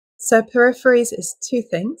So Peripheries is two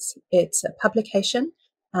things. It's a publication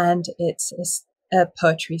and it's a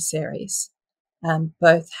poetry series,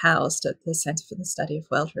 both housed at the Center for the Study of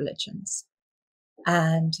World Religions.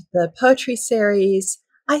 And the poetry series,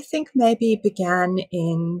 I think, maybe began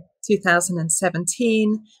in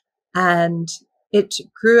 2017, and it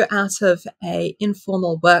grew out of an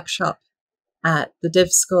informal workshop at the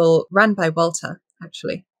Div School run by Walter,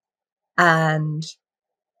 actually. And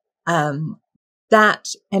that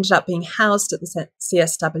ended up being housed at the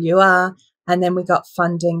CSWR, and then we got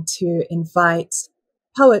funding to invite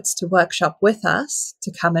poets to workshop with us,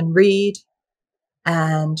 to come and read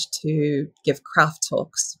and to give craft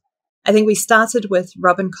talks. I think we started with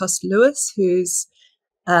Robin Cost-Lewis, who's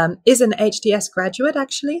is an HDS graduate,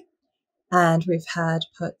 actually, and we've had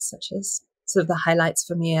poets such as, sort of the highlights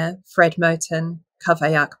for me are Fred Moten,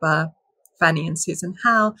 Kaveh Akbar, Fanny and Susan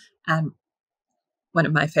Howe, and one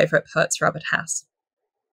of my favorite poets, Robert Hass.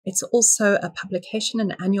 It's also a publication,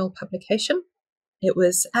 an annual publication. It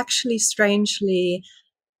was actually strangely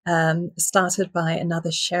started by another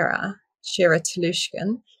Sherah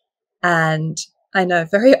Tolushkin, and I know,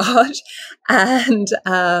 very odd, and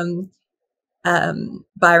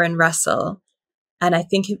Byron Russell. And I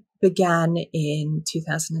think it began in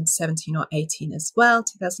 2017 or 18 as well,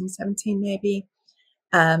 2017 maybe.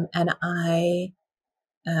 And I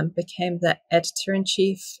became the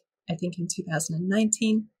editor-in-chief, I think, in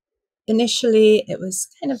 2019. Initially, it was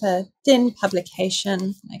kind of a thin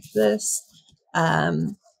publication like this,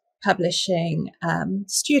 publishing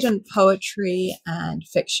student poetry and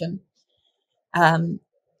fiction. Then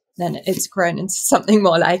it's grown into something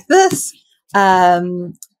more like this.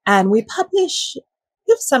 And we publish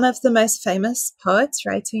some of the most famous poets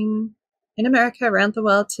writing in America, around the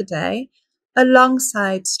world today,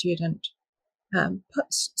 alongside students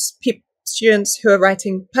who are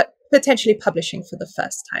writing, potentially publishing for the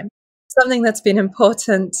first time. Something that's been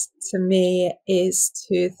important to me is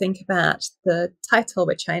to think about the title,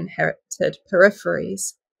 which I inherited,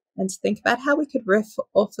 Peripheries, and to think about how we could riff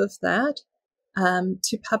off of that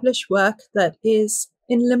to publish work that is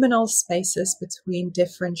in liminal spaces between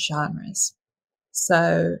different genres.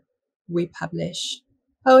 So we publish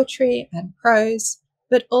poetry and prose,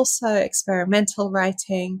 but also experimental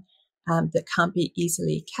writing that can't be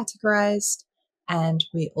easily categorized. And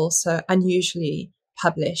we also unusually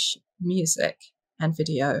publish music and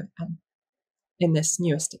video, and in this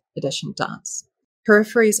newest edition, dance.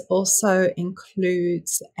 Peripheries also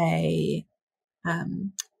includes a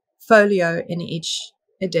folio in each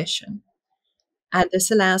edition, and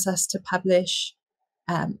this allows us to publish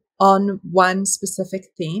on one specific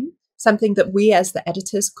theme, something that we as the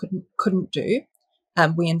editors couldn't do.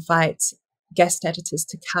 We invite guest editors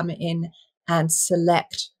to come in and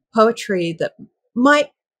select poetry that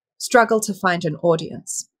might struggle to find an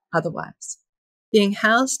audience otherwise. Being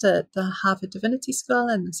housed at the Harvard Divinity School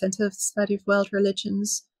and the Center for the Study of World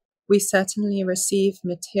Religions, we certainly receive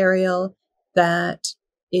material that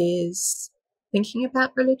is thinking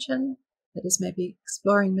about religion, that is maybe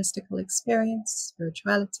exploring mystical experience,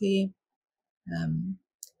 spirituality.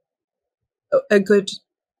 A good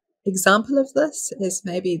example of this is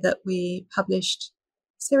maybe that we published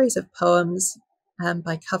a series of poems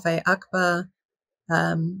by Kaveh Akbar,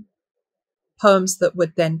 poems that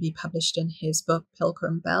would then be published in his book,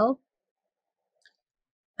 Pilgrim Bell.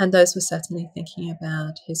 And those were certainly thinking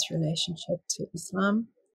about his relationship to Islam.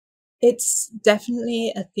 It's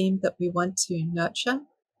definitely a theme that we want to nurture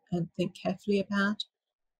and think carefully about.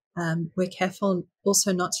 We're careful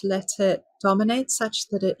also not to let it dominate such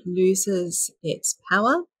that it loses its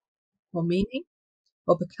power or meaning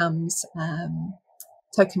or becomes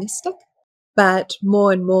tokenistic. But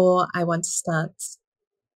more and more, I want to start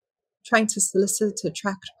trying to solicit,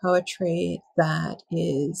 attract poetry that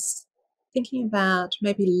is thinking about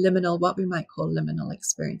maybe liminal, what we might call liminal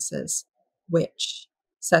experiences, which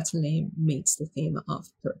certainly meets the theme of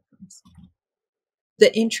Peripheries.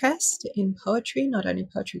 The interest in poetry, not only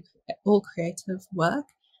poetry, all creative work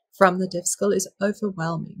from the Div School is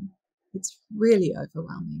overwhelming. It's really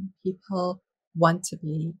overwhelming. People want to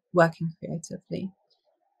be working creatively.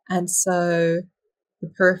 And so the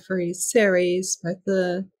Peripheries series, both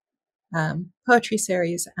the poetry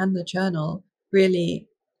series and the journal, really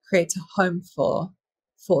creates a home for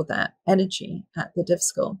that energy at the Div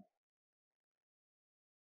School.